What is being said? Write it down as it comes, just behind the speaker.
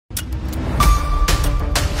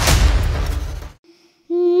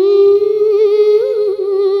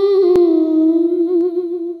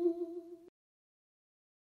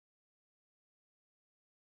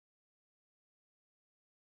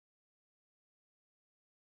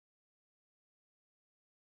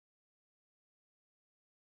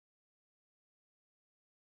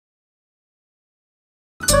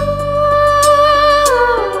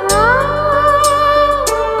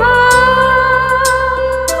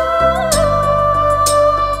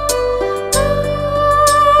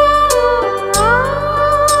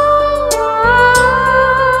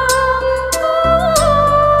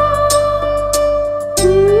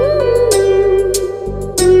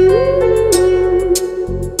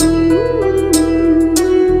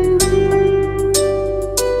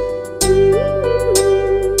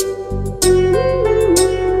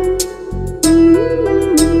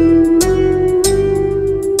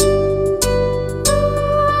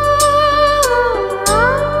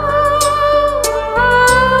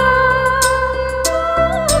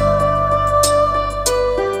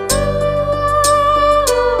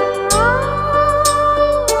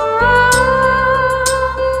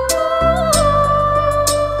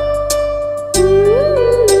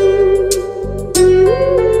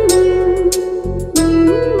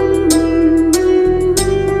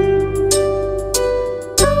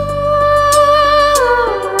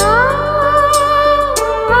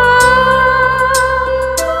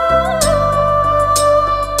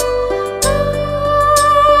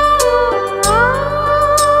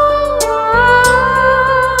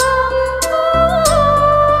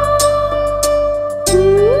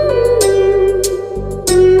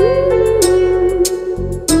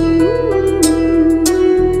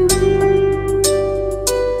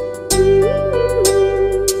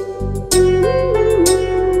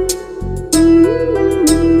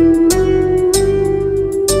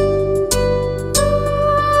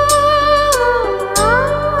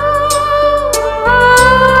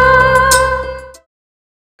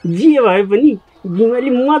भए पनि घिमरी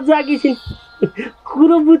मजाकी छिन्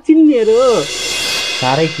कुरो बुझ्छिन् मेरो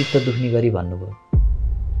साह्रै चित्त दुख्ने गरी भन्नुभयो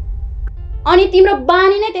अनि तिम्रो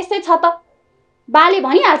बानी नै त्यस्तै छ त बाले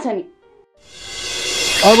भनिहाल्छ नि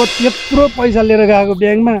अब त्यत्रो पैसा लिएर गएको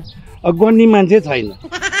ब्याङ्कमा गन्ने मान्छे छैन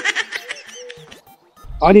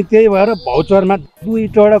अनि त्यही भएर भौचरमा 2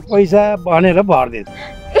 टडक पैसा भनेर भर्दिन्छ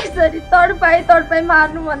यसरी तडपाई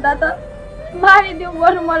मार्नु भन्दा त मारिदिउँ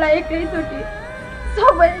बरु मलाई एकैचोटि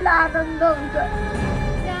सबैलाई आनन्द हुन्छ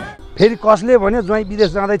फेरि कसले भन्यो ज्वाइँ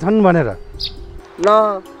विदेश जाँदैछन् भनेर ल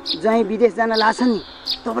ज्वाइँ विदेश जान लाग्छ नि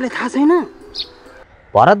तपाईँलाई थाहा छैन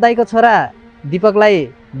भरत दाइको छोरा दीपकलाई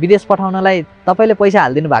विदेश पठाउनलाई तपाईँले पैसा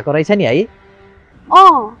हालिदिनु भएको रहेछ नि है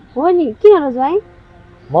हो नि किन र ज्वाइँ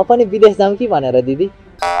म पनि विदेश जाउँ कि भनेर दिदी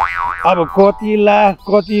अब कति लाख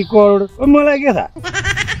कति करोड मलाई के थाहा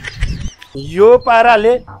यो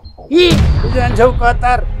पाराले जान्छौ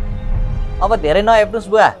कतार अब धेरै नहेप्नुहोस्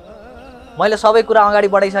बुवा मैले सबै कुरा अगाडि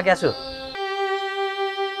बढाइसकेको छु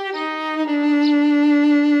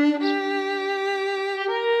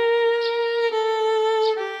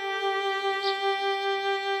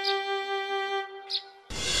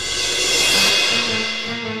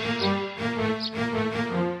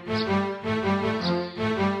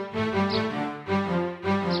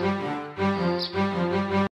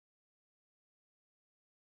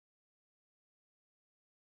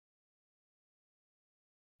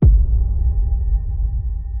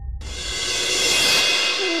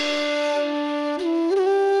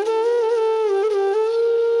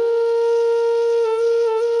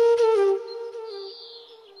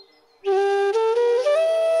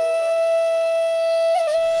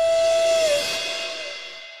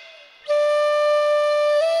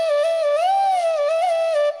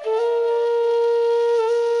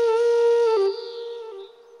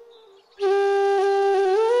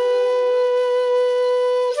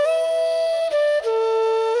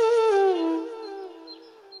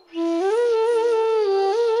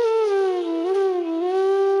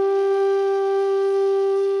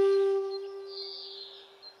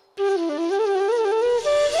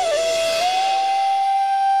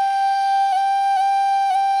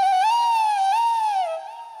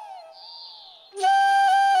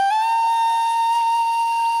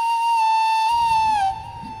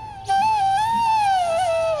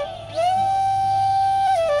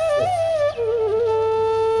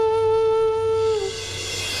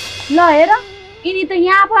ल हेर यिनी त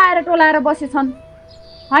यहाँ पो आएर टोलाएर बसेछन्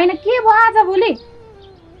हैन के भयो आज भोलि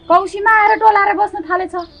कौशीमा आएर टोलाएर बस्न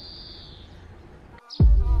थालेछ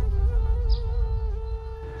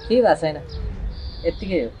के भएको छैन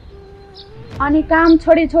यतिकै हो अनि काम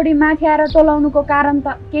छोडी छोडी माथि आएर टोलाउनुको कारण त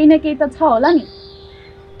केही न केही त छ होला नि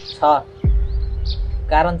छ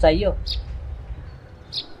कारण चाहियो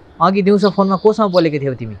अघि दिउँसो फोनमा कोसँग बोलेको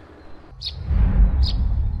थियौ तिमी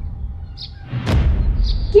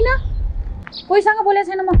किन कोहीसँग बोलेको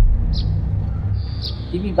छैन म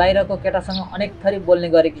तिमी बाहिरको केटासँग अनेक थरी बोल्ने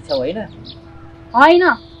गरेकी छौ हैन हैन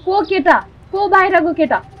को केटा को बाहिरको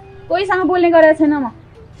केटा कोहीसँग बोल्ने गरेको छैन म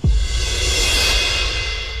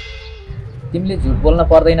तिमीले झुट बोल्न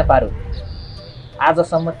पर्दैन पारु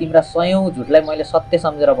आजसम्म तिम्रा सयौं झुटलाई मैले सत्य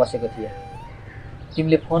सम्झेर बसेको थिएँ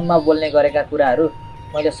तिमीले फोनमा बोल्ने गरेका कुराहरू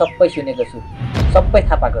मैले सबै सुनेको छु सबै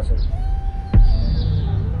थाहा पाएको छु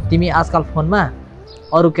तिमी आजकल फोनमा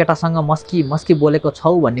अरु केटासँग मस्की मस्की बोलेको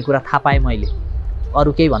छौ भन्ने कुरा थाहा पाएँ मैले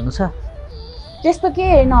अरु केही भन्नु छ त्यस्तो के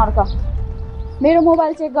हैन अर्क मेरो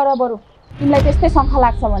मोबाइल चेक गर बरु तिमीलाई त्यस्तै शंका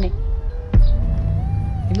लाग्छ भने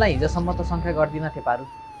तिमीलाई हिजोसम्म त शंका गर्दिन थिए पारु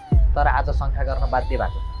तर आज शंका गर्न बाध्य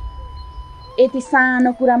भएको यति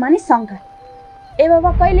सानो कुरामा नि शंका ए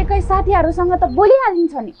बाबा कहिले कहिले साथीहरुसँग त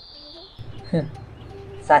बोलिहालिन्छ नि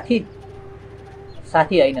साथी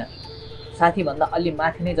साथी हैन साथी भन्दा अलि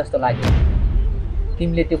माथि नै जस्तो लाग्यो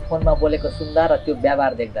तिमीले त्यो फोनमा बोलेको सुन्दा र त्यो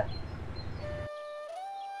व्यवहार देख्दा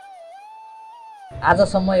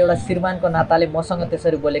आजसम्म एउटा श्रीमानको नाताले मसँग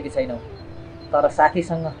त्यसरी बोलेकी छैनौ तर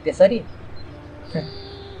साथीसँग त्यसरी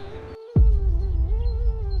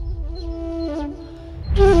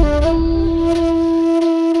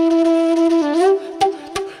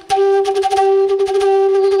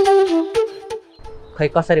खै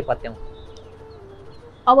कसरी पत्याउ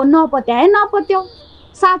अब नपत्याए नपत्याउ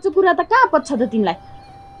साँचो कुरा त कहाँ पत्छ त तिमीलाई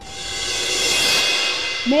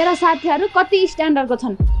मेरा साथीहरु कति स्ट्यान्डर्डको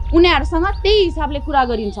छन् उनीहरुसँग त्यही हिसाबले कुरा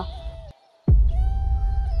गरिन्छ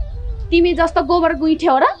तिमी जस्तो गोबर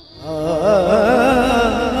गुइठ्यौ र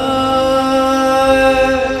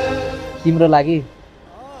तिम्रो लागि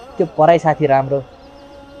त्यो पराई साथी राम्रो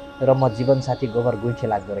र म जीवन साथी गोबर गुइठे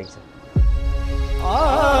लाग्दो रहेछ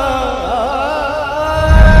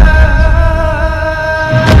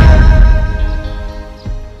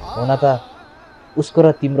हुन त उसको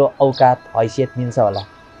र तिम्रो औकात हैसियत मिल्छ होला,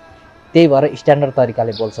 त्यही भएर स्ट्यान्डर्ड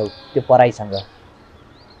तरिकाले बोल्छौ त्यो पराईसँग।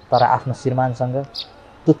 तर आफ्नो श्रीमानसँग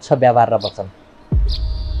तुच्छ व्यवहार र वचन।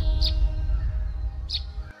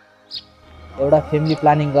 एउटा फ्यामिली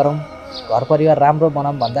प्लानिङ गरौँ, घर परिवार राम्रो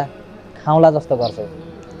बनाऊँ भन्दा खाउँला जस्तो गर्छौ।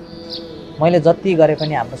 मैले जति गरे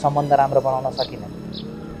पनि हाम्रो सम्बन्ध राम्रो बनाउन सकिनँ।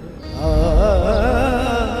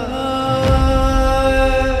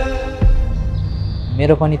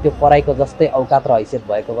 मेरो पनि त्यो पराईको जस्तै औकात र हैसियत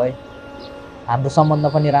भएको भए हाम्रो सम्बन्ध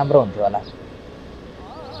पनि राम्रो हुन्थ्यो होला।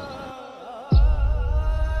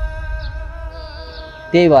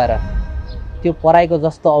 त्यही भएर त्यो पराईको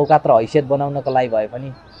जस्तो औकात र हैसियत बनाउनको लागि भए पनि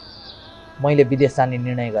मैले विदेश जाने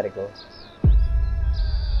निर्णय गरेको हो।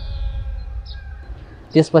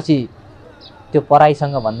 त्यसपछि त्यो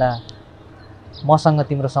पराईसँग भन्दा मसँग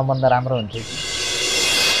तिम्रो सम्बन्ध राम्रो हुन्थ्यो।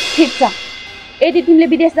 ठिक छ, यदि तिमीले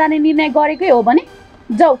विदेश जाने निर्णय गरेकै हो भने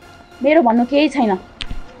जाऊ, मेरो भन्नु केही छैन।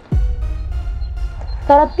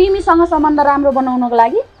 तर तिमीसँग सम्बन्ध राम्रो बनाउनको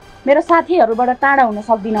लागि मेरो साथीहरूबाट टाढा हुन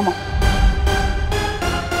सक्दिनँ म।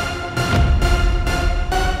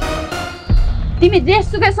 तिमी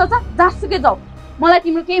जेसुकै सोच, जहाँसुकै जाऊ, मलाई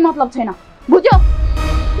तिम्रो केही मतलब छैन, बुझ्यौ?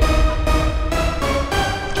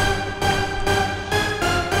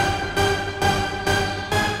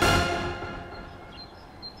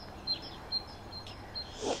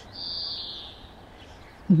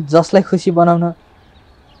 जसलाई खुसी बनाउन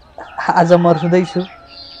आज म रुँदैछु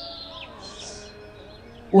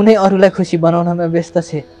उनै अरूलाई खुसी बनाउनमा व्यस्त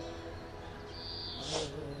छे।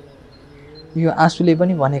 यो आँसुले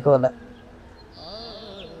पनि भनेको होला,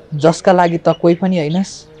 जसका लागि त कोही पनि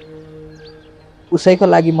हैनस् उसैको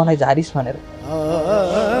लागि मलाई झारिस भनेर।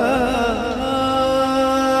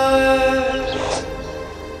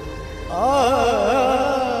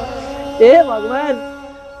 ए भगवान,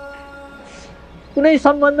 कुनै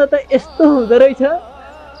सम्बन्ध त यस्तो हुँदो रहेछ,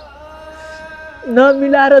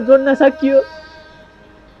 नमिलाएर जोड्न सकियो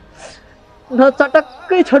न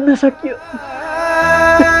चटक्कै छोड्न सकियो।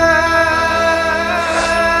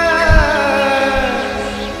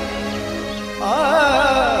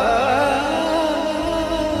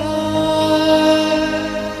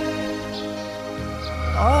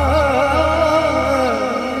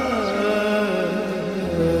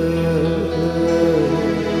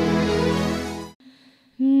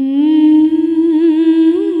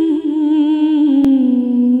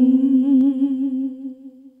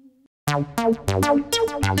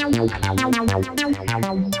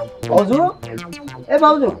 भाउजू, ए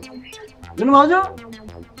भाउजू, जुनु भाउजू,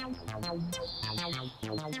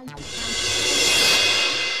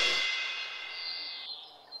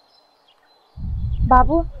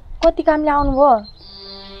 बाबु कति कामले आउनुभयो?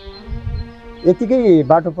 यतिकै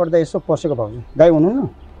बाटो पर्दा यसो पसेको भाउजू। दाइ हुनुहुन्न?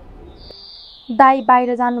 दाई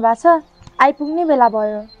बाहिर जानुभएको छ, आइपुग्ने बेला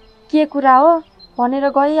भयो। के कुरा हो भनेर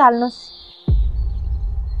गइहाल्नुहोस्,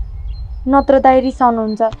 नत्र दाई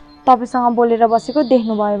रिसाउनुहुन्छ तपाईँसँग बोलेर बसेको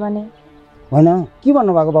देख्नुभयो भने। होइन, के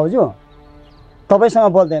भन्नुभएको भाउजू?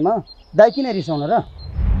 तपाईँसँग बोल्दैमा दाइ किन रिसाउनु र?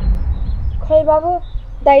 खै बाबु,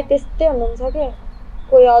 दाई त्यस्तै हुनुहुन्छ के,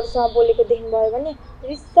 कोही अरूसँग बोलेको देख्नुभयो भने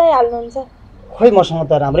रिसाइहाल्नुहुन्छ। खोइ मसँग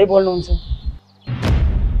त राम्रै बोल्नुहुन्छ।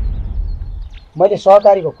 मैले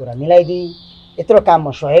सहकारीको कुरा मिलाइदिएँ, यत्रो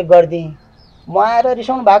काममा सहयोग गरिदिएँ, म आएर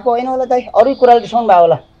रिसाउनु भएको होइन होला दाइ? अरू कुराले रिसाउनु भयो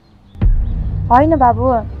होला? होइन बाबु,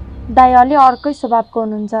 दाई अलि अर्कै स्वभावको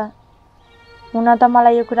हुनुहुन्छ। हुन त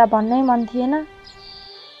मलाई यो कुरा भन्नै मन थिएन,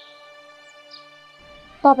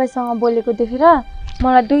 तपाईँसँग बोलेको देखेर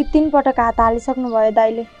मलाई 2-3 पटक हात हालिसक्नु भयो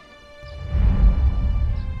दाइले।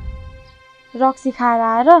 रक्सी खाएर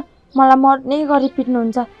आएर मलाई मर्ने गरी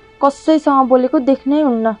पिट्नुहुन्छ, कसैसँग बोलेको देख्नै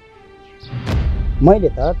हुन्न। मैले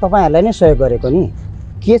त तपाईँहरूलाई नै सहयोग गरेको नि,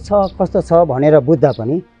 के छ कस्तो छ भनेर बुझ्दा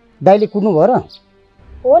पनि दाइले कुट्नु भयो र?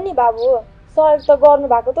 हो नि बाबु, सहयोग त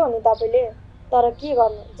गर्नुभएको त हो नि तपाईँले, तर के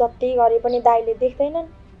गर्नु, जति गरे पनि दाइले देख्दैनन्।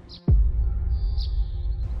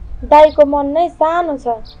 दाइको मन नै सानो छ,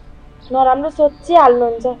 नराम्रो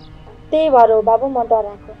सोचिहाल्नुहुन्छ, त्यही भएर हो बाबु म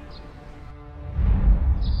डराएको।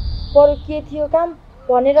 बरु के थियो काम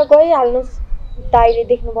भनेर गइहाल्नुहोस्, दाइले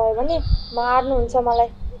देख्नुभयो भने मार्नुहुन्छ मलाई।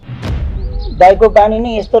 दाइको बानी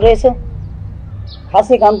नै यस्तो रहेछ।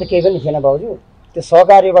 खासै काम त केही पनि थिएन भाउजू, त्यो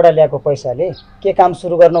सहकारीबाट ल्याएको पैसाले के काम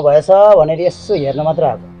सुरु गर्नुभएछ भनेर यसो हेर्न मात्र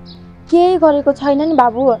आएको। केही गरेको छैन नि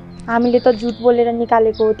बाबु, हामीले त झुट बोलेर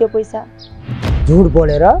निकालेको हो त्यो पैसा। झुट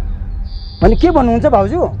बोलेर? अनि के भन्नुहुन्छ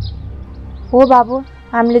भाउजू? हो बाबु,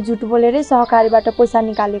 हामीले झुट बोलेरै सहकारीबाट पैसा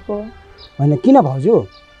निकालेको हो। होइन किन भाउजू,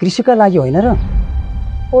 कृषिका लागि होइन र?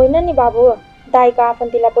 होइन नि बाबु, दाइको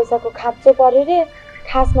आफन्तीलाई पैसाको खाँचो पर्यो रे।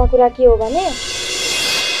 खासमा कुरा के हो भने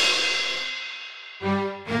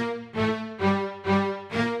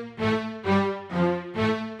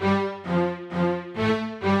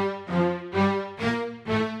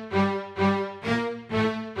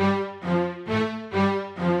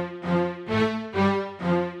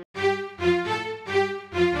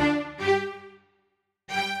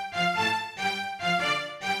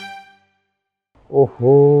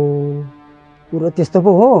ओहो, कुरो त्यस्तो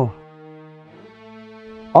पो हो।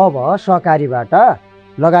 अब सहकारीबाट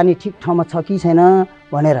लगानी ठिक ठाउँमा छ कि छैन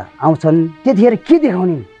भनेर आउँछन्, त्यतिखेर के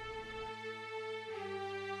देखाउने?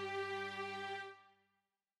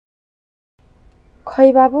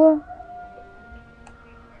 खै बाबु,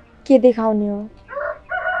 के देखाउने हो?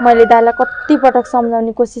 मैले दाइलाई कति पटक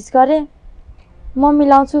सम्झाउने कोसिस गरेँ, म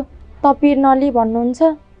मिलाउँछु त पिर नलि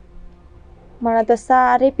भन्नुहुन्छ। मलाई त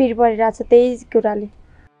साह्रै पिर परिरहेछ त्यही कुराले।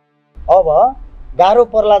 अब गाह्रो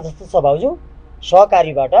पर्ला जस्तो छ भाउजू,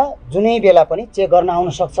 सहकारीबाट जुनै बेला पनि चेक गर्न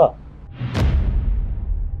आउन सक्छ।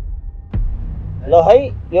 ल है,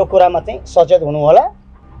 यो कुरामा चाहिँ सचेत हुनु होला,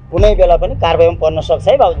 कुनै बेला पनि कारबाहीमा पर्न सक्छ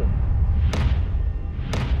है भाउजू।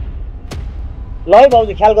 ल है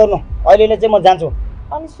भाउजू, ख्याल गर्नु, अहिलेले चाहिँ म जान्छु।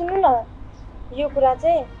 अनि सुन्नु न, यो कुरा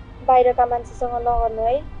चाहिँ बाहिरका मान्छेसँग नगर्नु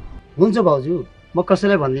है। हुन्छ भाउजू, म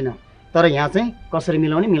कसैलाई भन्दिनँ, तर यहाँ चाहिँ कसरी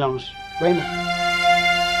मिलाउने मिलाउनुहोस्। गएँ म।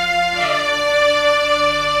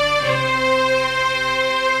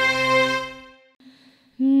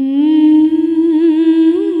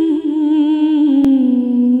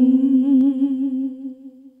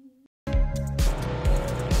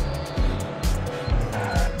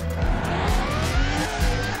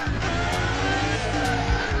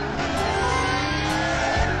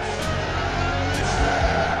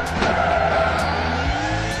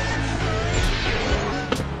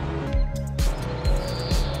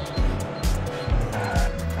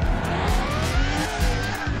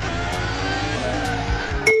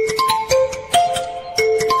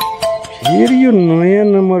 फेरि यो नयाँ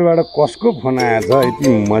नम्बरबाट कसको फोन आएछ? यति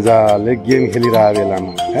मजाले गेम खेलिरहेको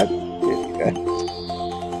बेलामा।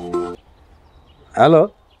 हेलो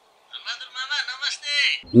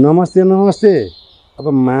नमस्ते नमस्ते। अब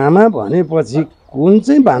मामा भनेपछि कुन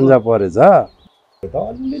चाहिँ भान्जा परेछ?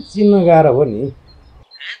 अलि चिन्न गाह्रो हो नि।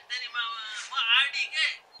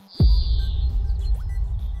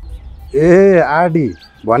 ए आडी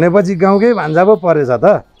भनेपछि गाउँकै भान्जा पो परेछ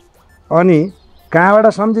त। अनि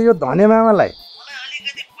कहाँबाट सम्झे यो धने मामालाई? मलाई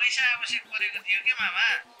अलिकति पैसा आवश्यक परेको थियो के मामा,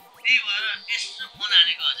 त्यही भएर यसो फोन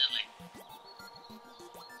हानेको हजुरलाई।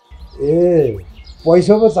 ए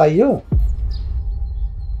पैसा पो चाहियो?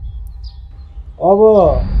 अब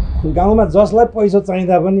गाउँमा जसलाई पैसा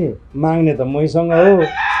चाहिँदा पनि माग्ने त मैसँग हो।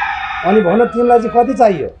 अनि भन तिमीलाई चाहिँ कति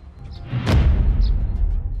चाहियो?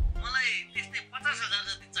 मलाई त्यस्तै 50,000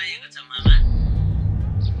 जति चाहिएको छ मामा।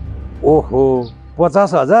 ओहो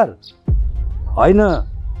 50,000? होइन,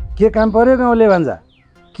 के काम पर्यो गाउँले भान्जा?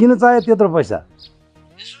 किन चाहियो त्यत्रो पैसा?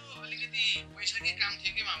 यसो अलिकति पैसाकै काम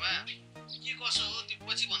थियो कि मामा। के कसो हो त्यो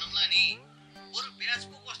पछि भनौँला नि। बरु ब्याज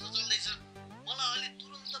पो कस्तो चल्दैछ, मलाई अलि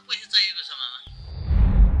तुरुन्त पैसा चाहिएको छ मामा।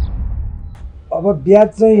 अब ब्याज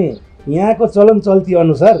चाहिँ यहाँको चलन चल्ती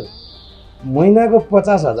अनुसार महिनाको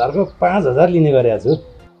 50,000 को 5,000 लिने गरेको छु।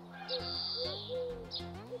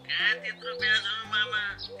 कहाँ त्यत्रो ब्याज हो मामा,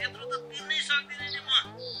 त्यत्रो त तिर्नै सक्दिनँ नि म।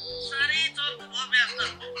 साह्रै चल्दो भयो ब्याज त।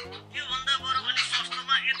 त्योभन्दा बरु अलिक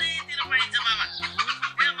सस्तोमा यतैतिर पाइन्छ मामा।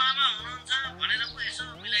 त्यहाँ मामा हुनुहुन्छ भनेर पो यसो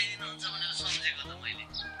मिलाइदिनुहुन्छ भनेर सम्झेको त मैले।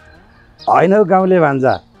 होइन हौ गाउँले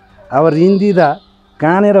भान्जा, अब ऋण दिँदा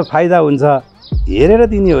कहाँनिर फाइदा हुन्छ हेरेर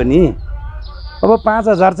दिने हो नि। अब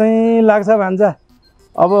 5,000 चाहिँ लाग्छ भान्जा।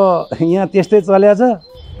 अब यहाँ त्यस्तै चल्या छ। मामा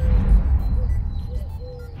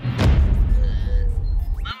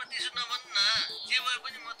त्यसो नभन्नु न, जे भए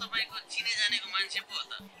पनि म तपाईँको चिने जानेको मान्छे पो हो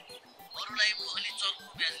त। अरूलाई पो अलि चल्दो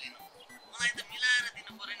ब्याज लिनु, मलाई त मिलाएर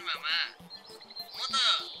दिनु पर्यो नि मामा। म त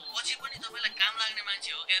पछि पनि तपाईँलाई काम लाग्ने मान्छे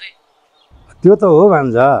हो क्यारे। त्यो त हो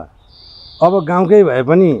भान्जा। अब गाउँकै भए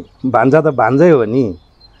पनि भान्जा त भान्जै हो नि।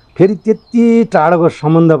 फेरि त्यति टाढोको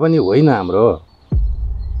सम्बन्ध पनि होइन हाम्रो।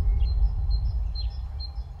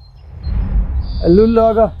 लु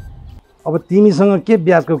लग, अब तिमीसँग के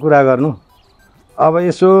ब्याजको कुरा गर्नु। अब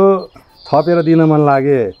यसो थपेर दिन मन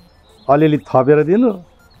लागे अलिअलि थपेर दिनु,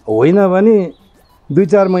 होइन भने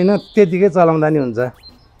 2-4 महिना त्यतिकै चलाउँदा नि हुन्छ। ल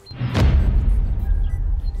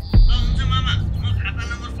हुन्छ मामा, म खाता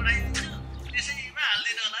नम्बर पठाइदिन्छु, त्यसैमा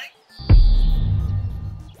हालिदिनु होला है।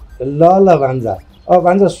 ल भान्जा। अब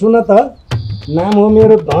भान्जा सुन त, नाम हो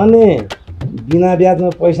मेरो धने। बिना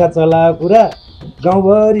ब्याजमा पैसा चलाएको कुरा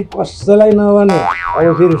गाउँभरि कसैलाई नभने।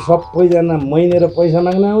 अब फेरि सबैजना महिनेर पैसा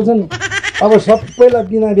माग्न आउँछन्। अब सबैलाई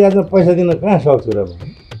बिना ब्याजमा पैसा दिन कहाँ सक्छु र म? ए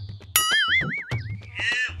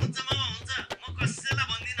हुन्छ मामा हुन्छ, म कसैलाई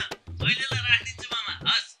भन्दिनँ। अहिलेलाई राखिदिन्छु मामा,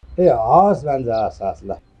 हस्। ए हस् भान्जा, हस् हस्।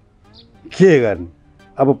 ल के गर्ने,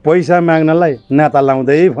 अब पैसा माग्नलाई नाता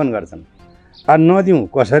लाउँदै फोन गर्छन्। नदिउँ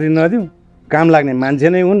कसरी नदिउँ, काम लाग्ने मान्छे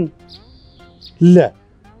नै हुन्। ल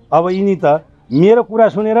अब यिनी त मेरो कुरा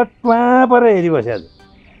सुनेर ट्वा परेर हेरिबस्या छ।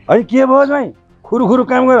 है के भयो भाइ, खुरुखुरु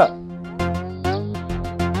काम गर।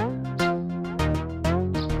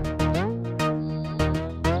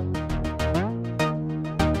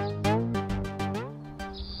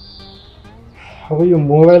 अब यो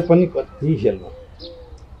मोबाइल पनि कति खेल्नु।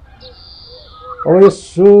 अब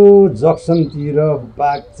यसो जक्सनतिर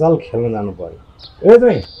बागचाल खेल्न जानु पर्यो। ए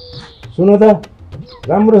चाहिँ सुन त,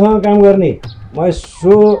 राम्रोसँग काम गर्ने। म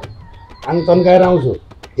यसो आङ तन्काएर आउँछु,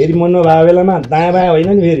 फेरि मन नभए बेलामा दायाँ बायाँ होइन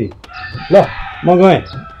नि फेरि। ल म गएँ।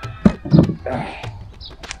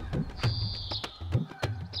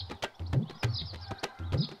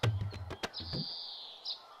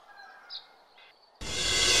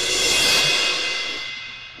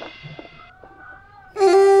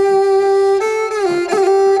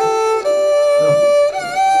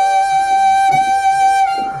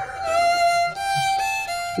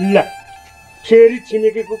 ल फेरि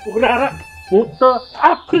छिमेकीको कुखुरा र म त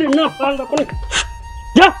आफूले नपाल्दा पनि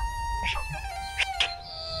जा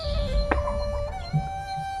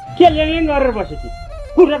के ल्याङ गरेर बस्यो कि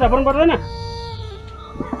कुखुरा थप्नु पर्दैन।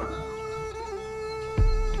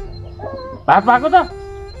 भात पाएको त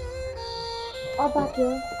पाक्यो।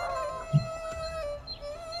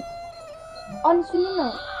 अनि सुन्नु न,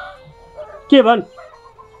 के भन्?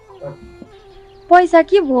 पैसा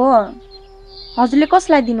के भयो? हजुरले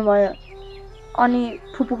कसलाई दिनुभयो? अनि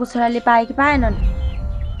फुपूको छोराले पाए कि पाएनन्?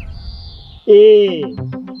 ए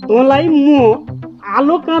तँलाई म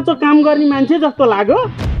आलो काँचो काम गर्ने मान्छे जस्तो लाग्यो?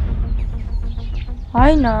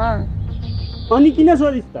 होइन। अनि किन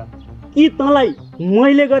सोधिस् त? कि तँलाई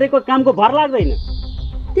मैले गरेको कामको भर लाग्दैन?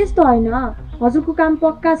 त्यस्तो होइन, हजुरको काम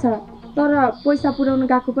पक्का छ, तर पैसा पुर्याउनु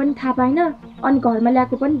गएको पनि थाहा पाइन, अनि घरमा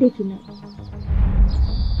ल्याएको पनि देखिन।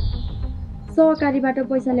 सहकारीबाट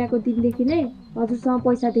पैसा ल्याएको दिनदेखि नै हजुरसँग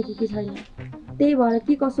पैसा देखेकी छैन, त्यही भएर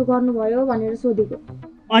के कसो गर्नुभयो भनेर सोधेको।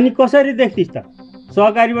 अनि कसरी देख्थिस् त?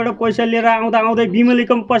 सहकारीबाट पैसा लिएर आउँदा आउँदै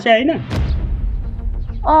बिमलीकोमा पसे होइन?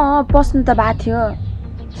 पस्नु त भएको थियो।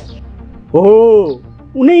 हो,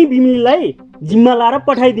 उनै बिमलीलाई जिम्मा लाएर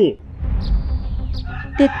पठाइदिए।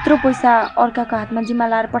 त्यत्रो पैसा अर्काको हातमा जिम्मा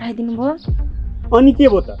लाएर पठाइदिनु भयो? अनि के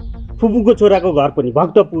भयो त? फुपूको छोराको घर पनि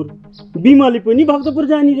भक्तपुर, बिमली पनि भक्तपुर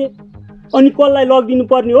जाने रे। अनि कसलाई लगिदिनु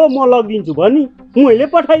पर्ने हो? म लगिदिन्छु भनी मैले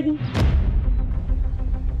पठाइदिएँ।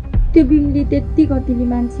 त्यो बिमली त्यति गतिली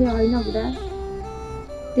मान्छे होइन बुढा,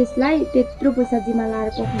 त्यसलाई त्यत्रो पैसा जिम्मा लाएर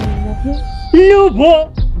पठाउनु हुँदैन थियो। लु भो,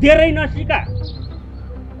 धेरै नसिका।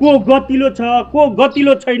 को गतिलो छ को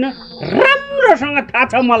गतिलो छैन राम्रोसँग थाहा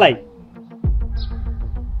छ मलाई।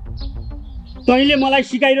 तैँले मलाई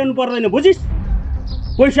सिकाइरहनु पर्दैन, बुझिस्?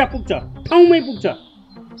 पैसा पुग्छ, ठाउँमै पुग्छ।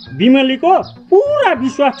 बिमलीको पुरा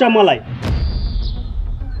विश्वास छ मलाई।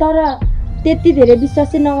 तर त्यति धेरै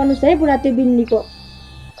विश्वास चाहिँ नगर्नुहोस् है बुढा त्यो बिमलीको,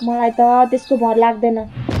 मलाई त त्यसको भर लाग्दैन।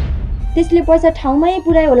 त्यसले पैसा ठाउँमै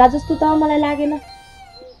पुऱ्यायो होला जस्तो त मलाई लागेन।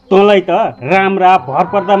 तँलाई त राम्रा भर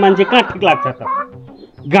पर्दा मान्छे कहाँ ठिक लाग्छ त?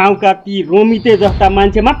 गाउँका ती रोमिते जस्ता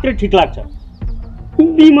मान्छे मात्रै ठिक लाग्छ।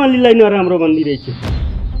 बिमलीलाई नराम्रो भनिदिरहेछ।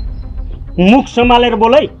 मुख सम्हालेर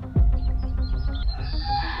बोल है।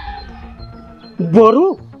 बरु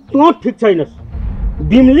तँ ठिक छैनस्,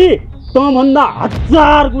 बिमली तँभन्दा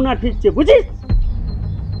 1000 गुणा ठिक छ, बुझिस्?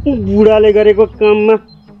 बुढाले गरेको काममा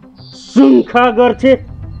शङ्का गर्छे।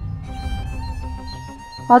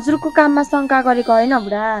 हजुरको काममा शङ्का गरेको होइन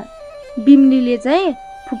बुढा, बिमलीले चाहिँ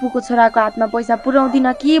फुपूको छोराको हातमा पैसा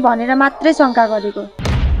पुर्याउँदिन कि भनेर मात्रै शङ्का गरेको।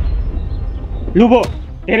 लुबो,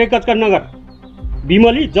 धेरै कचकच नगर।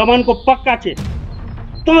 बिमली जवानको पक्का छे,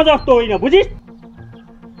 तँ जस्तो होइन, बुझिस्?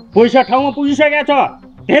 पैसा ठाउँमा पुगिसकेको छ,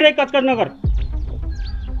 धेरै कचकच नगर।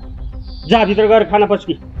 जा भित्र गएर खाना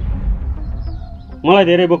पस्की, मलाई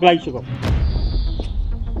धेरै भोक लागिसक्यो।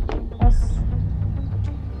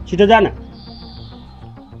 छिटो जान।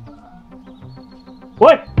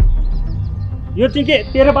 ओइ, यो चाहिँ के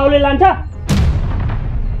तेरो बाउले लान्छ?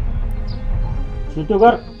 छिटो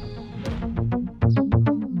गर।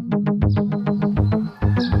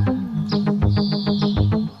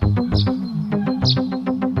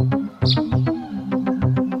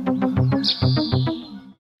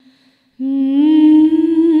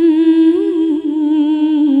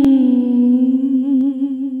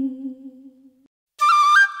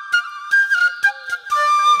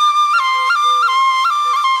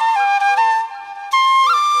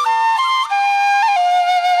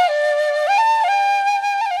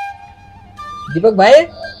 दीपक भाइ,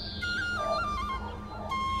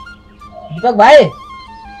 दीपक भाइ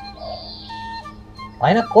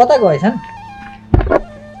होइन कता गएछन्?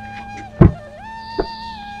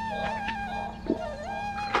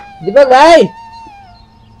 दीपक भाइ,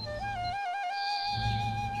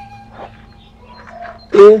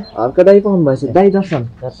 ए हर्का दाई पाउनु भएछ? दाई दर्शन।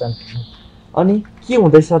 दर्शन। अनि के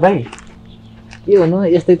हुँदैछ दाई? के हुनु,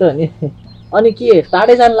 यस्तै त हो नि। अनि के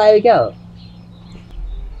टाढै जान लाग्यो क्या हो?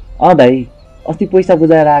 दाई अस्ति पैसा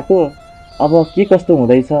बुझाएर आएको, अब के कस्तो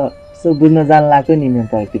हुँदैछ यसो बुझ्न जान लाग्यो नि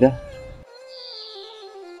नेपालतिर।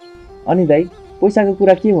 अनि दाइ पैसाको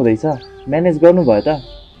कुरा के हुँदैछ, म्यानेज गर्नुभयो त?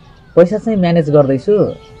 पैसा चाहिँ म्यानेज गर्दैछु,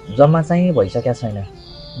 जम्मा चाहिँ भइसकेको छैन।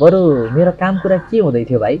 बरु मेरो काम कुरा के हुँदै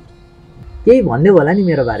थियो भाइ? केही भनिदियो होला नि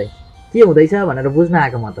मेरो बारे, के हुँदैछ भनेर बुझ्न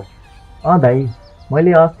आएको म त। दाइ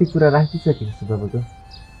मैले अस्ति कुरा राखिसकेको छु तपाईँको।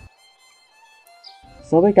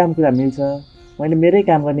 सबै काम कुरा मिल्छ। मैले मेरै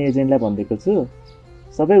काम गर्ने एजेन्टलाई भनिदिएको छु,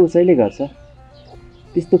 सबै उसैले गर्छ।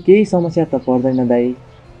 त्यस्तो केही समस्या त पर्दैन दाइ।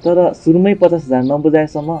 तर सुरुमै 50,000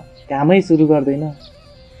 नबुझाएसम्म कामै सुरु गर्दैन।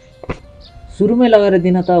 सुरुमै लगेर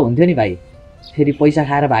दिन त हुन्थ्यो नि भाइ, फेरि पैसा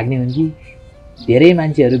खाएर भाग्ने हुन् कि? धेरै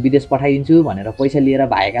मान्छेहरू विदेश पठाइदिन्छु भनेर पैसा लिएर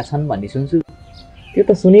भागेका छन् भन्ने सुन्छु। त्यो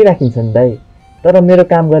त सुनिराखिन्छ नि दाइ, तर मेरो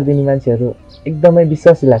काम गरिदिने मान्छेहरू एकदमै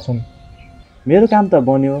विश्वासिला छन्। मेरो काम त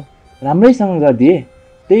बन्यो, राम्रैसँग गरिदिए,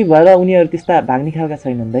 त्यही भएर उनीहरू त्यस्ता भाग्ने खालका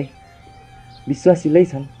छैनन् दाइ, विश्वासिलै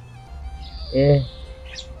छन्। ए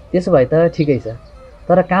त्यसो भए त ठिकै छ,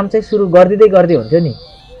 तर काम चाहिँ सुरु गरिदिँदै गर्दै हुन्थ्यो नि।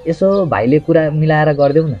 यसो भाइले कुरा मिलाएर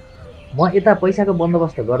गरिदेऊ न। म यता पैसाको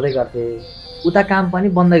बन्दोबस्त गर्दै गर्थेँ, उता काम पनि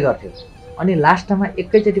बन्दै गर्थ्यो, अनि लास्टमा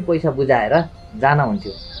एकैचोटि पैसा बुझाएर जान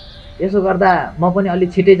हुन्थ्यो। यसो गर्दा म पनि अलि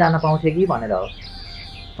छिटै जान पाउँथेँ कि भनेर हो।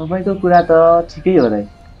 तपाईँको कुरा त ठिकै हो दाइ,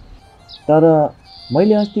 तर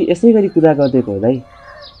मैले अस्ति यसै गरी कुरा गरिदिएको हो दाइ।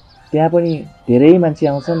 त्यहाँ पनि धेरै मान्छे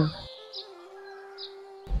आउँछन्,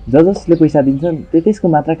 जसले पैसा दिन्छन् त्यसको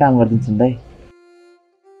मात्र काम गरिदिन्छन् दाइ।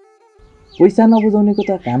 पैसा नबुझाउनेको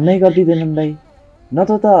त काम नै गरिदिँदैनन् दाइ।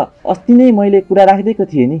 नत्र त अस्ति नै मैले कुरा राखिदिएको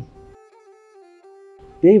थिएँ नि।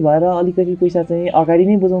 त्यही भएर अलिकति पैसा चाहिँ अगाडि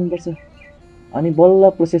नै बुझाउनुपर्छ, अनि बल्ल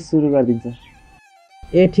प्रोसेस सुरु गरिदिन्छ।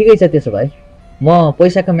 ए ठिकै छ, त्यसो भए म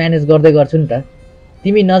पैसाको म्यानेज गर्दै गर्छु नि त।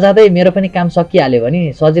 तिमी नजाँदै मेरो पनि काम सकिहाल्यो भने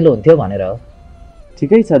सजिलो हुन्थ्यो भनेर हो।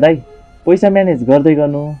 ठिकै छ दाइ, पैसा म्यानेज गर्दै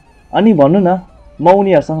गर्नु। अनि भन्नु न, म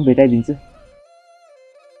उनीहरूसँग भेटाइदिन्छु,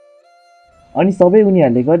 अनि सबै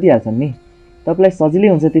उनीहरूले गरिदिइहाल्छन् नि। तपाईँलाई सजिलै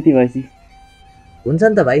हुन्छ त्यति भएपछि। हुन्छ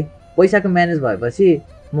नि त भाइ, पैसाको म्यानेज भएपछि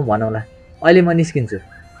म भनौँला। अहिले म निस्किन्छु।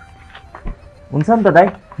 हुन्छ नि त दाइ,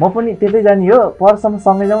 म पनि त्यतै जाने हो, परसम्म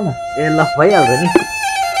सँगै जाउँ न। ए ल भइहाल्छ नि।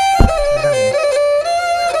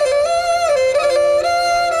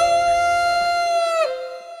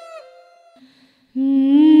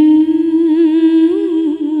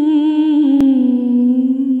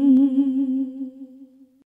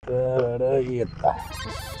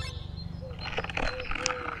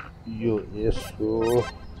 यो यसो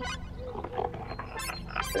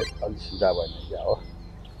अलि सिधा भएन क्या हो।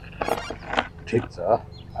 ठिक छ,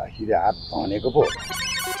 आखिर हात धनेको पो।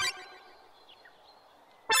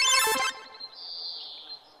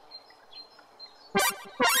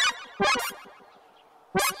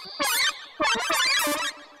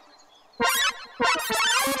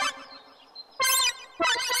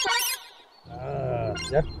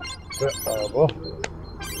 अब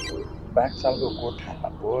बाघसालको कोठा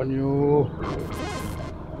बन्यो,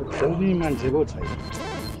 खेल्ने मान्छे पो छैन।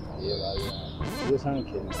 योसँग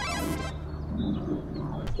खेल्नु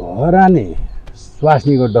हराने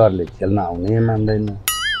स्वास्नीको डरले खेल्न आउनै मान्दैन।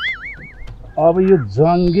 अब यो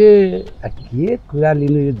जङ्गे के कुरा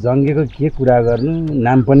लिनु, यो जङ्गेको के कुरा गर्नु,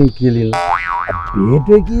 नाम पनि के लिनु।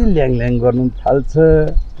 भेट्यो कि ल्याङ गर्नु थाल्छ।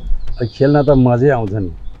 खेल्न त मजै आउँछ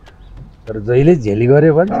नि, तर जहिले झेली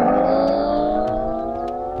गऱ्यो भने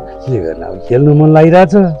के गर्नु। अब खेल्नु मन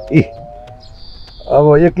लागिरहेछ। अब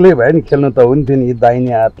एक्लै भयो नि खेल्नु त हुन्थ्यो नि।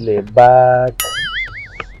 दाहिने हातले बाघ,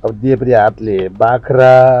 अब देब्रे हातले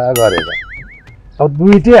बाख्रा गरेर अब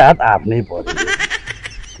दुईटै हात आफ्नै पर्यो।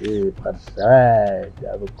 ए फर्साइट,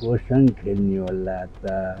 अब कोसँग खेल्ने होला त?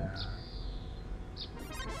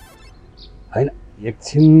 होइन,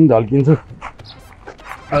 एकछिन ढल्किन्छु।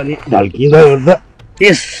 अनि ढल्किँदा ओर्दा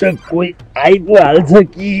यसो कोही आइपो हाल्छ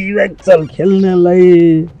कि चल खेल्नलाई।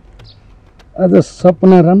 आज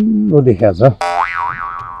सपना राम्रो देखाएको छ।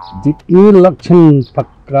 जित्ने लक्षण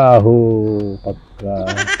पक्का हो, पक्का।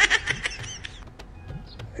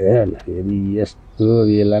 हेर्न फेरि यस्तो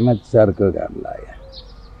बेलामा चर्को घाम लाग्यो,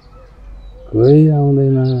 कोही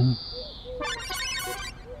आउँदैन।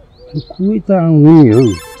 कोही त आउने हो।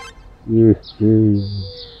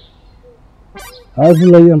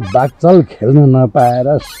 आजलाई यहाँ बाघचाल खेल्न नपाएर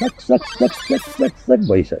सक सक सक सक सक सक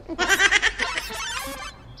भइसक्यो।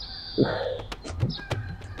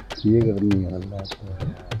 के गर्ने होला त?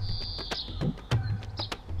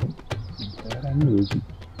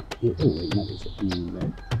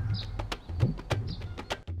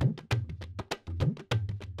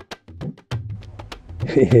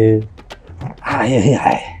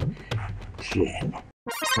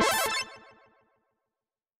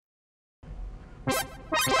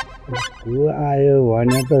 को आयो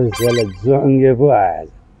भने त जङ्गे पो आएछ।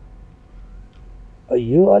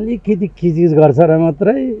 यो अलिकति खिचिज गर्छ र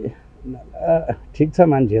मात्रै ठिक छ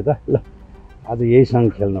मान्छे त ल आज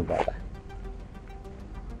यहीसँग खेल्नु पर्ला।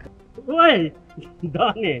 ओए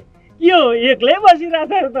धने के हो एक्लै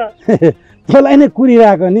बसिरहेको त? तँलाई नै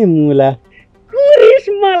कुरिरहेको नि मुला। कुरिस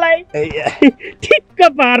मलाई ठिक्क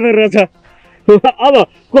पार्दो रहेछ। अब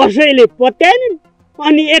कसैले पत्याएन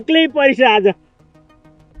अनि एक्लै परिस आज।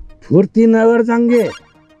 फुर्ती नगर जङ्गे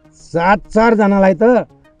 7-4 जनालाई त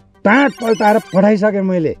टाँट पल्टाएर पठाइसकेँ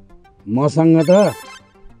मैले। मसँग त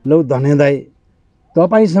लौ धने दाइ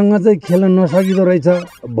तपाईँसँग चाहिँ खेल्न नसकिँदो रहेछ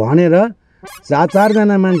भनेर 4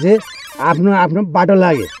 जना मान्छे आफ्नो आफ्नो बाटो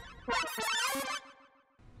लागे।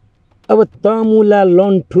 अब तमुला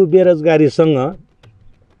लन्ठु बेरोजगारीसँग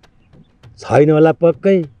छैन होला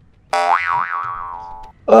पक्कै।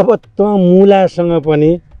 अब तमुलासँग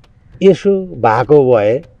पनि यसो भएको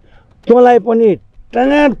भए तँलाई पनि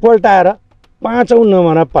टाँट पल्टाएर 5औं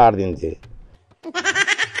नम्बरमा पारिदिन्थे।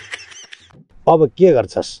 अब के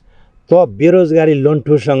गर्छस् त बेरोजगारी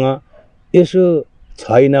लन्ठुसँग यसो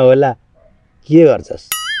छैन होला के गर्छस्?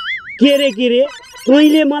 के रे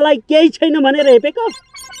तैँले मलाई केही छैन भनेर हेपेको?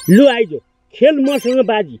 लु आइजो खेल मसँग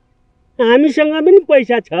बाजी, हामीसँग पनि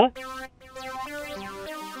पैसा छ।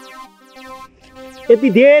 यति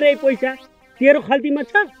धेरै पैसा तेरो खल्तीमा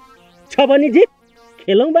छ भने जित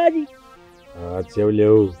खेलौँ बाजी।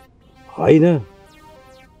 च्याउल्याउ होइन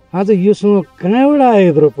आज योसँग कहाँबाट आयो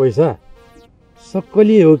यत्रो पैसा?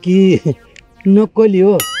 सक्कली हो कि नक्कली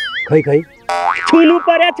हो? खै छुनु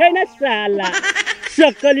पर्या छैन साला।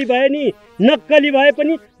 सक्कली भए नि नक्कली भए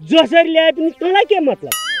पनि जसरी ल्याए पनि तँलाई के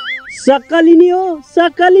मतलब? सक्कली नि हो,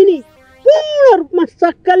 सक्कली नि, पूर्ण रूपमा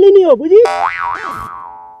सक्कली नि हो, बुझी?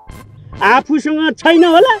 आफूसँग छैन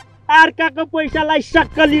होला अर्काको पैसालाई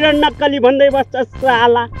सक्कली र नक्कली भन्दै बस्छ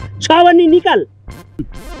साला। छ भने निकाल।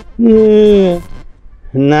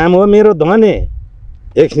 नाम हो मेरो धने।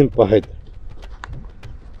 एकछिन पखेट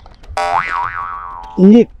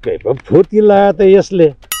निकै पो फुर्ती लाग्यो त यसले।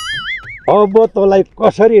 अब तँलाई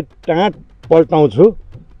कसरी टाँट पल्टाउँछु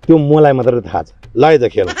त्यो मलाई मात्रै थाहा छ। ल त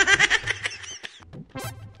खेल।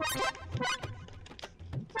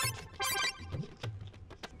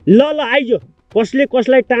 ल आइजो कसले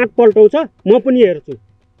कसलाई टाँट पल्टाउँछ म पनि हेर्छु।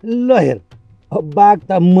 ल हेर अब बाघ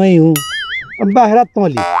त मै हुँ, बाख्रा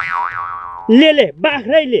तँली। ले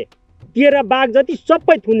बाख्रैले तेरा बाघ जति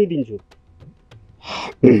सबै थुनिदिन्छु।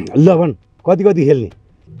 ल भन् कति खेल्ने?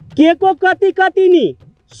 के को कति नि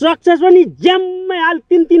सक्सेस पनि ज्याम्मै हाल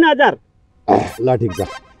 3-3 हजार। ल ठिक छ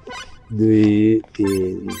 2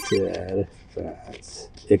 3 4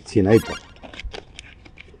 5 एकछिन है त।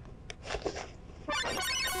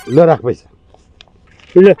 ल राख पैसा।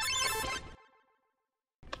 ल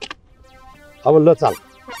अब ल चाल।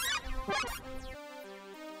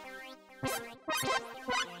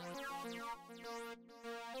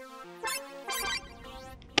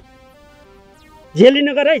 झेली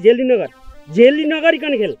नगर है, झेली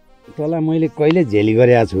नगरिकन खेल। तँलाई मैले कहिले झेली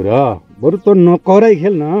गरेको छु र? बरु त नकराइ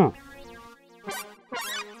खेल न।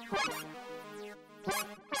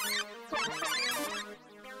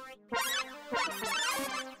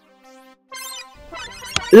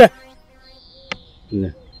 ल ल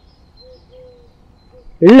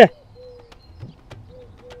ल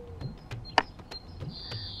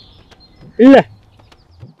ल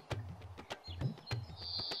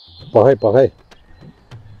पखाइ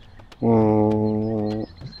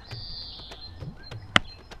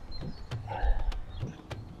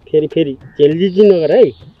फेरि झेली नगर है।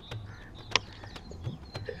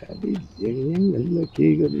 के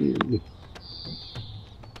गरे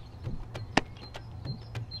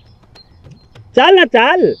चाल न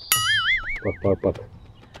चाल। पक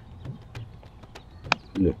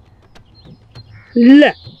ल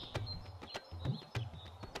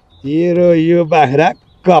तेरो यो बाख्रा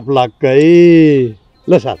कप्लक्कै।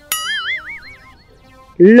 ल साथ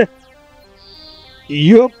ल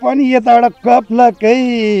यो पनि यताबाट कप्लक्कै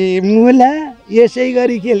मुला। यसै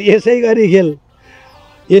गरी खेल। यसै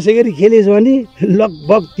गरी खेलिस् भने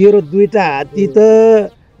लगभग तेरो 2टा हात्ती त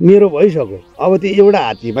मेरो भइसक्यो। अब त्यो एउटा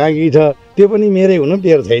हात्ती बाँकी छ, त्यो पनि मेरै हुनु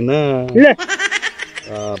बेर छैन। ल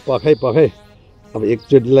पखाइ अब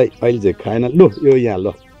एकचोटिलाई अहिले चाहिँ खाएन। लु यो यहाँ ल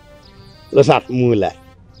साथ मुला।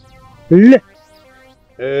 ल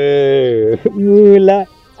मुला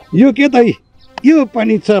यो के त यो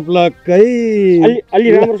पनि चप्लक्कै।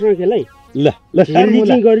 अलि राम्रोसँग खेल है। ल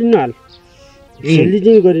झेली गरिन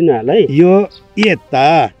हाल है। यो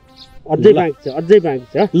यता अझै बाँकी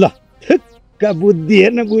छ। ल ठिक्क बुद्धि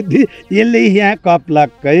हेर्न बुद्धि यसले यहाँ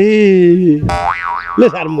कप्लक्कै। ल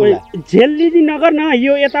सार मुला झेली नगर न।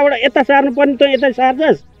 यो यताबाट यता सार्नु पर्ने त यता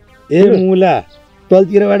सार्छस्। ए मुला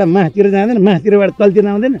तलतिरबाट माथितिर जाँदैन, माथितिरबाट तलतिर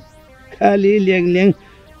आउँदैन, खालि ल्याङ ल्याङ।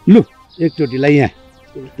 लु एकचोटिलाई यहाँ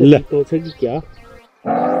ल तो छ कि क्या?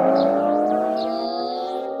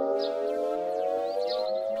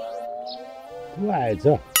 को आएछ?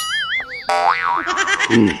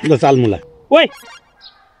 ल चाल मुला। ओइ,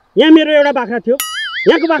 यहाँ मेरो एउटा बाख्रा थियो,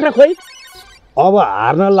 यहाँको बाख्रा खोइ। अब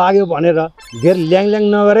हार्न लाग्यो भनेर धेर ल्याङ ल्याङ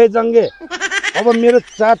नगरे जङ्गे। अब मेरो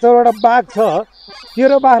 4-4वटा बाघ छ,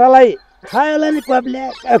 तेरो बाख्रालाई खाएला नि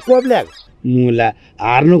कोब्ल्याक। मुला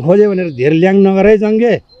हार्नु खोज्यो भनेर धेर ल्याङ नगरे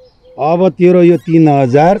जङ्गे। अब तेरो यो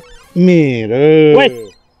 3000 मेरो। ओइ,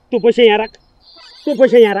 त्यो पैसा यहाँ राख, त्यो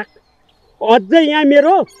पैसा यहाँ राख। अझै यहाँ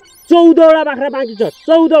मेरो 14वटा बाख्रा बाँकी छ,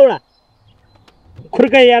 14वटा।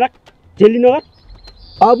 खुर्का यहाँ राख, झेली नगर।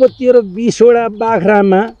 अब तेरो 20वटा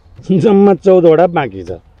बाख्रामा जम्मा 14वटा बाँकी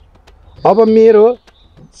छ। अब मेरो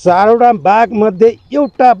 4वटा बाघ मध्ये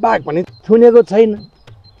एउटा बाघ पनि थुनेको छैन।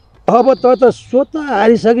 अब त स्वत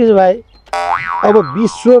हारिसकिस् भाइ। अब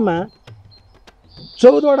विश्वमा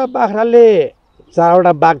 14वटा बाख्राले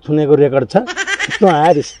 4वटा बाघ थुनेको रेकर्ड छ। त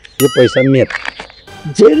हारिस्, यो पैसा मेरो।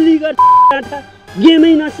 झेली गर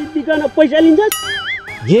गेमै नसिद्धिकन पैसा लिन्छस्।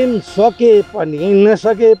 गेम सके पनि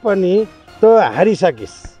नसके पनि त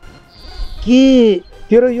हारिसकिस् कि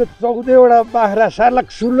तेरो यो 14वटा बाख्रा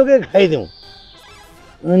सार्लक सुर्लुकै खाइदेऊ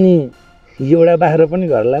अनि एउटा बाख्रा पनि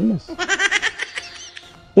घर लानुहोस्।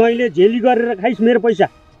 तैँले झेली गरेर खाइस् मेरो पैसा।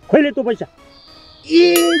 खोइले त्यो पैसा?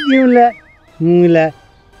 ए दिउँला मुला,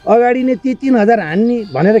 अगाडि नै 3000 हान्ने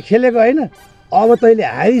भनेर खेलेको होइन। अब तैँले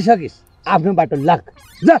हारिसकिस्, आफ्नो बाटो लाग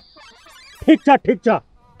जा। ठिक छ, ठिक छ।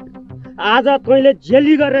 आज तैँले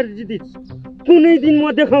झेली गरेर जितिस्, कुनै दिन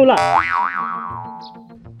म देखाउँला।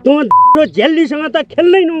 त्यो झेलीसँग त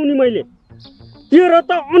खेल्नै नहुने मैले। तेरो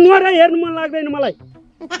त अनुहारै हेर्नु मन लाग्दैन मलाई।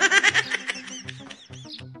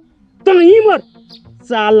 त हिमर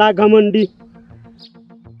साला घमण्डी।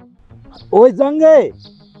 ओइ जङ्गे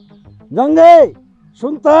जङ्गे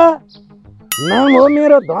सुन त, नाम हो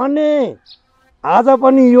मेरो धने। आज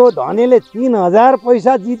पनि यो धनेले 3000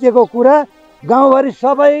 पैसा जितेको कुरा गाउँभरि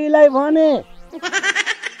सबैलाई भने।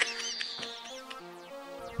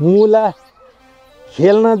 मुला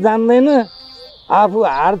खेल्न जान्दैन, आफू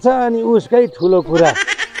हार्छ अनि उसकै ठुलो कुरा।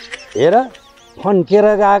 हेर फन्केर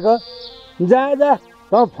गएको, जा जा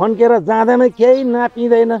त फन्केर जाँदैन, केही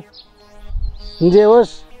नापिँदैन। जे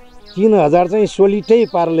होस् 3000 चाहिँ सोलिटै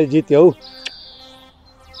पाराले जित्यो हौ।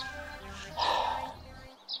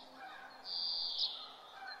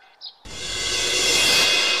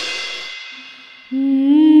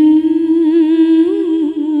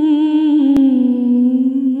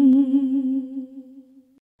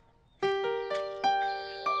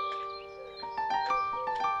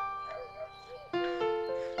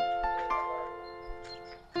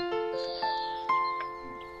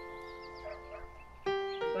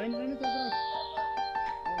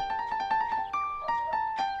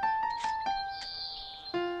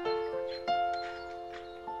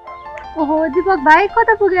 ओहो दीपक भाइ,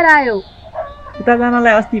 कता पुगेर आयो? उता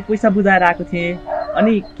जानलाई अस्ति पैसा बुझाएर आएको थिएँ,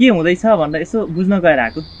 अनि के हुँदैछ भनेर यसो बुझ्न गएर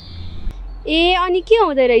आएको। ए अनि के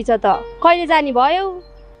हुँदै रहेछ त? कहिले जाने भयो?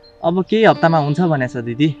 अब केही हप्तामा हुन्छ भनेछ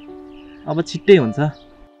दिदी। अब छिट्टै हुन्छ।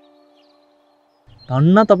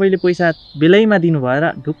 धन्न तपाईँले पैसा बेलैमा दिनु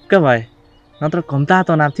भएर ढुक्क भए, नत्र घम्ता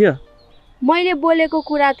तनाव थियो। मैले बोलेको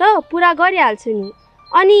कुरा त पुरा गरिहाल्छु नि।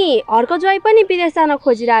 अनि हर्को ज्वाइँ पनि विदेश जान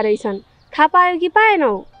खोजिरहेको रहेछन्, थाहा पायो कि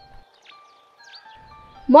पाएनौ?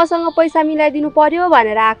 मसँग पैसा मिलाइदिनु पर्यो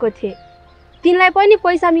भनेर आएको थिएँ। तिनलाई पनि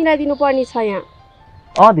पैसा मिलाइदिनु पर्ने छ यहाँ।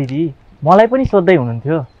 दिदी, मलाई पनि सोध्दै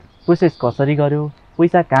हुनुहुन्थ्यो प्रोसेस कसरी गर्यो,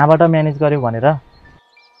 पैसा कहाँबाट म्यानेज गर्यो भनेर।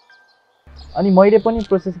 अनि मैले पनि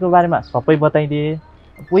प्रोसेसको बारेमा सबै बताइदिएँ।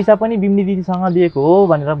 पैसा पनि बिम्नी दिदीसँग दिएको हो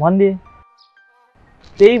भनेर भनिदिएँ।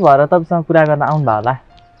 त्यही भएर तपाईँसँग कुरा गर्न आउनुभयो होला।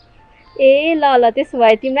 ए ल ल, त्यसो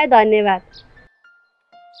भए तिमीलाई धन्यवाद।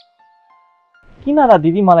 किन र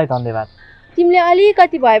दिदी मलाई धन्यवाद? तिमीले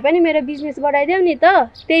अलिकति भए पनि मेरो बिजनेस बढाइदेऊ नि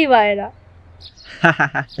त, त्यही भएर।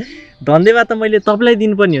 धन्यवाद त मैले तपाईँलाई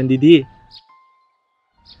दिनुपर्ने हो दिदी।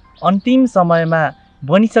 अन्तिम समयमा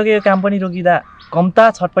बनिसकेको काम पनि रोकिँदा कम्ता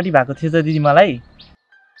छटपटी भएको थियो त दिदी मलाई।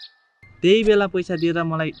 त्यही बेला पैसा दिएर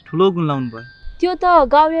मलाई ठुलो गुण लाउनु भयो। त्यो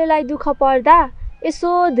त गाउँलेलाई दुःख पर्दा यसो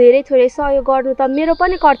धेरै थोरै सहयोग गर्नु त मेरो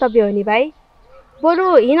पनि कर्तव्य हो नि भाइ। बरु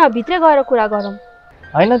हिँड भित्रै गएर कुरा गरौँ।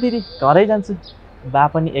 होइन दिदी, घरै जान्छु। बा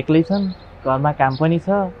पनि एक्लै छन्, घरमा काम पनि छ,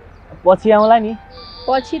 पछि आउँला नि।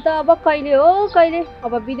 पछि त अब कहिले हो कहिले,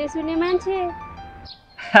 अब विदेश हुने मान्छे।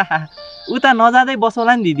 उता नजाँदै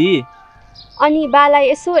बसौला नि दिदी। अनि बालाई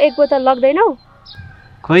यसो एक बोतल लग्दैनौ?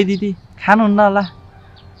 खोइ दिदी, खानुहुन्न होला।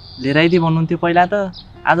 लिएर आइदिए भन्नुहुन्थ्यो पहिला त,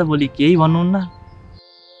 आजभोलि केही भन्नुहुन्न।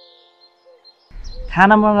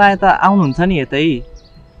 खाना मगाए त आउनुहुन्छ नि यतै।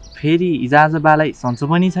 फेरि हिजोआज बालाई सन्चो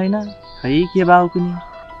पनि छैन, खै के बाउ कुनी।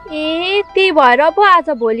 ए त्यही भएर पो आज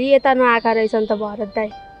भोलि यता नआएका रहेछन् त भरत दाई।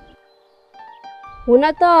 हुन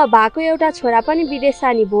त भएको एउटा छोरा पनि विदेश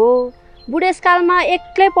जाने भयो, बुढेसकालमा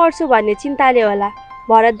एक्लै पढ्छु भन्ने चिन्ताले होला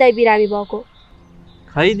भरत दाई बिरामी भएको।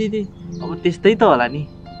 खै दिदी, अब त्यस्तै त होला नि,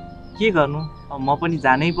 के गर्नु, अब म पनि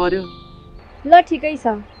जानै पर्यो। ल ठिकै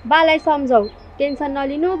छ, बालाई सम्झौ टेन्सन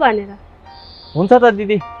नलिनु भनेर। हुन्छ त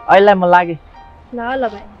दिदी, अहिले म लागेँ। ल ल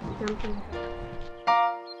भाइ।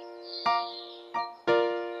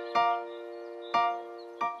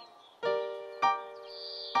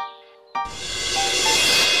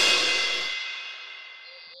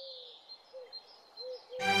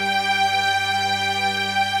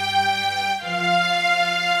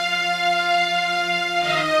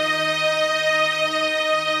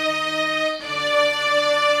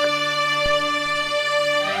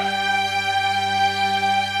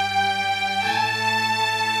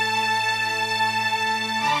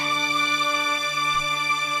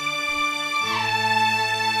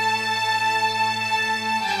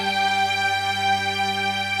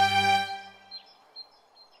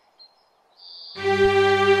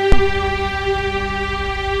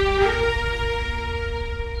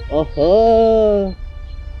 ओहो,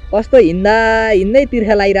 कस्तो हिँड्दा हिँड्दै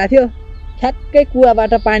तिर्खा लागिरहेको थियो, ठ्याक्कै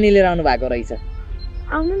कुवाबाट पानी लिएर आउनु भएको रहेछ।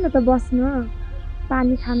 आउनु न त बस्नु,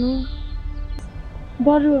 पानी खानु,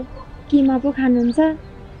 बरु किमा पो खानुहुन्छ,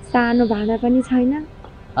 सानो भाँडा पनि छैन।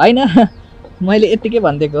 होइन, मैले यत्तिकै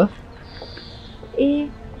भनिदिएको। ए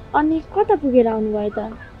अनि कता पुगेर आउनुभयो त?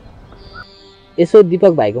 यसो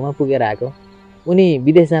दिपक भाइकोमा पुगेर आएको, उनी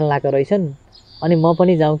विदेश जान लागेको रहेछन्, अनि म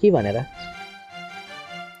पनि जाउँ कि भनेर।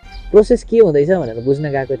 प्रोसेस के हुँदैछ भनेर बुझ्न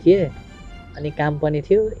गएको थिएँ, अनि काम पनि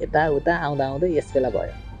थियो, यताउता आउँदा आउँदै यस बेला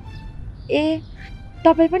भयो। ए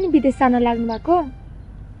तपाईँ पनि विदेश जान लाग्नु भएको?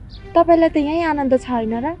 तपाईँलाई त यहीँ आनन्द छ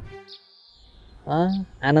होइन र?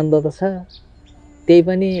 आनन्द त छ, त्यही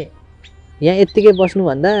पनि यहाँ यत्तिकै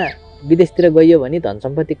बस्नुभन्दा विदेशतिर गइयो भने धन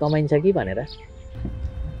सम्पत्ति कमाइन्छ कि भनेर।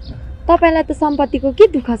 तपाईँलाई त सम्पत्तिको के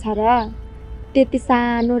दुःख छ र? त्यति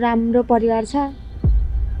सानो राम्रो परिवार छ,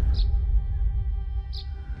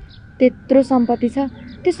 त्यत्रो सम्पत्ति छ,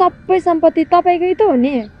 त्यो सबै सम्पत्ति तपाईँकै त हो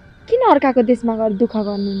नि, किन अर्काको देशमा गएर दुःख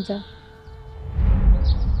गर्नुहुन्छ?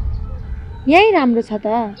 यही राम्रो छ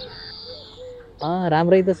त।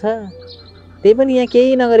 राम्रै त छ, त्यही पनि यहाँ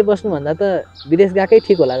केही नगरी बस्नुभन्दा त विदेश गएकै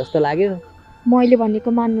ठिक होला जस्तो लाग्यो। मैले भनेको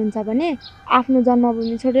मान्नुहुन्छ भने आफ्नो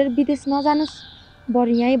जन्मभूमि छोडेर विदेश नजानुस्, बरु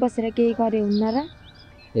यहीँ बसेर केही गरे हुन्न र?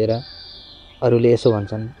 हेर, अरूले यसो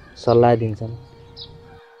भन्छन्, सल्लाह दिन्छन्।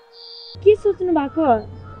 के सोच्नु भएको?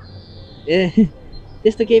 ए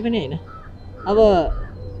त्यस्तो केही पनि होइन, अब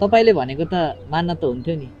तपाईँले भनेको त मान्न त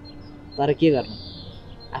हुन्थ्यो नि, तर के गर्नु,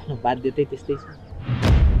 आफ्नो बाध्यतै त्यस्तै छ।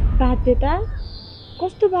 बाध्यता?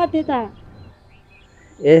 कस्तो बाध्यता?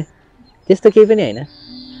 ए त्यस्तो केही पनि होइन,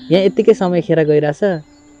 यहाँ यत्तिकै समय खेर गइरहेछ,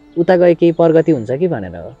 उता गए केही प्रगति हुन्छ कि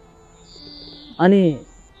भनेर हो। अनि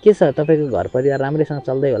के छ, तपाईँको घर परिवार राम्रैसँग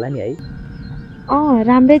चल्दै होला नि है?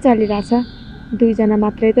 राम्रै चलिरहेछ, 2 जना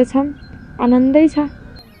मात्रै त छौँ, आनन्दै छ।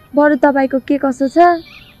 बरु तपाईँको के कसो छ?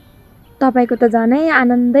 तपाईँको त झनै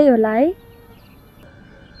आनन्दै होला है?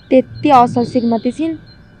 त्यति असल श्रीमती छिन्,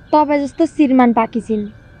 तपाईँ जस्तो श्रीमान पाकी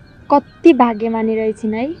छिन्, कति भाग्यमानी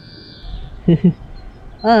रहेछिन् है?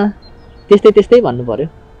 त्यस्तै त्यस्तै भन्नु पर्यो।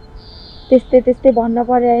 त्यस्तै त्यस्तै भन्नु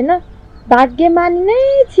पर्यो होइन, भाग्यमानी नै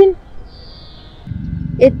छिन्।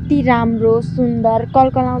 यति राम्रो सुन्दर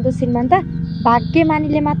कलकलाउँदो श्रीमान त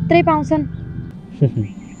भाग्यमानीले मात्रै पाउँछन्।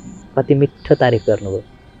 कति मिठो तारिफ गर्नुभयो,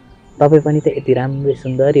 तपाईँ पनि त यति राम्रै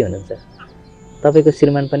सुन्दरी हुनुहुन्छ, तपाईँको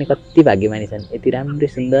श्रीमान पनि कति भाग्यमानी छन्, यति राम्रै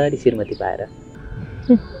सुन्दरी श्रीमती पाएर।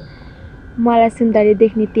 मलाई सुन्दरी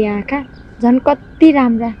देख्ने ती आँखा झन् कति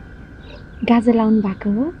राम्रा, गाजर लाउनु भएको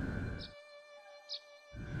हो,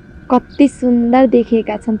 कति सुन्दर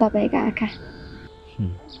देखिएका छन् तपाईँका आँखा।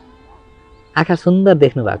 आँखा सुन्दर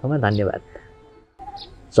देख्नु भएकोमा धन्यवाद।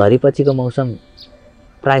 झरीपछिको मौसम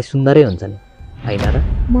प्राय सुन्दरै हुन्छन् होइन र?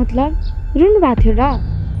 मतलब रुनु भएको थियो र?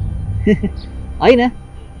 होइन,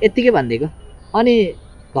 यत्तिकै भनिदिएको। अनि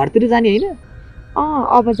घरतिर जाने होइन?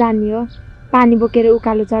 अब जाने हो, पानी बोकेर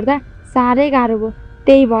उकालो चढ्दा साह्रै गाह्रो भयो,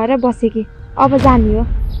 त्यही भएर बसेँ कि, अब जाने हो।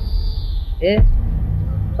 ए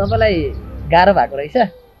तपाईँलाई गाह्रो भएको रहेछ,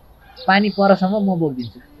 पानी परसम्म म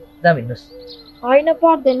बोकिदिन्छु, जाम हिँड्नुहोस्। होइन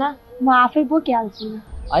पर्दैन, म आफै बोकिहाल्छु।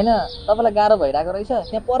 होइन, तपाईँलाई गाह्रो भइरहेको रहेछ,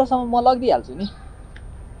 त्यहाँ परसम्म म लगिदिइहाल्छु नि।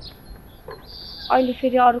 अहिले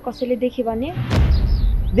फेरि अरू कसैले देख्यो भने?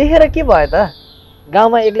 देखेर के भयो त,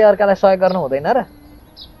 गाउँमा एक्लै अर्कालाई सहयोग गर्नु हुँदैन र?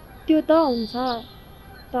 त्यो त हुन्छ,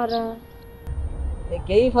 तर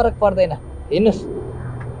केही फरक पर्दैन, हिँड्नुहोस्।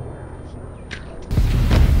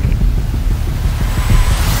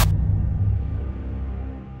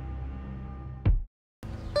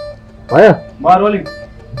 भयो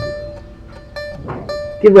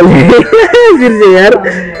के बोले बिर्से यार।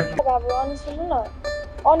 बाबु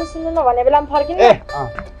अनि सुन्नु न भन्ने बेलामा फर्किनु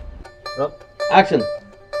न। एक्सन।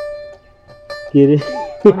 के रे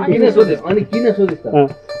किन सोधे अनि किन सोधिस् त?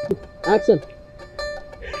 एक्सन।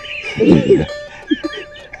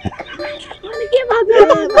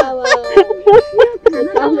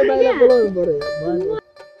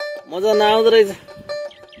 मजा नआउँदो रहेछ।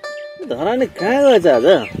 धरानी कहाँ गएछ आज?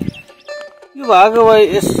 यो भएको भए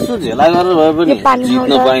यसो झेला गरेर भए पनि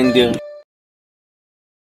जित्न पाइन्थ्यो।